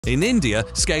In India,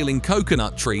 scaling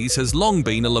coconut trees has long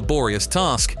been a laborious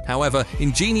task. However,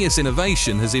 ingenious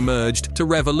innovation has emerged to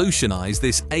revolutionize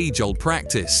this age-old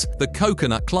practice. The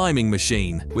coconut climbing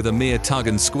machine. With a mere tug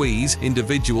and squeeze,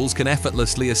 individuals can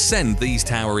effortlessly ascend these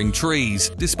towering trees.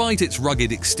 Despite its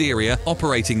rugged exterior,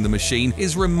 operating the machine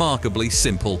is remarkably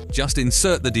simple. Just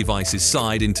insert the device's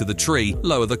side into the tree,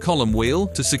 lower the column wheel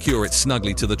to secure it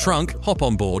snugly to the trunk, hop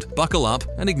on board, buckle up,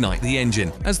 and ignite the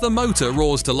engine. As the motor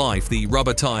roars to life, the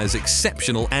rubber tire's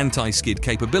exceptional anti-skid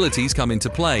capabilities come into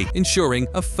play, ensuring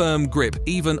a firm grip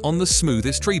even on the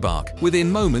smoothest tree bark.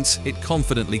 Within moments, it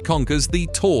confidently conquers the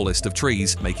tallest of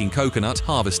trees, making coconut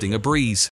harvesting a breeze.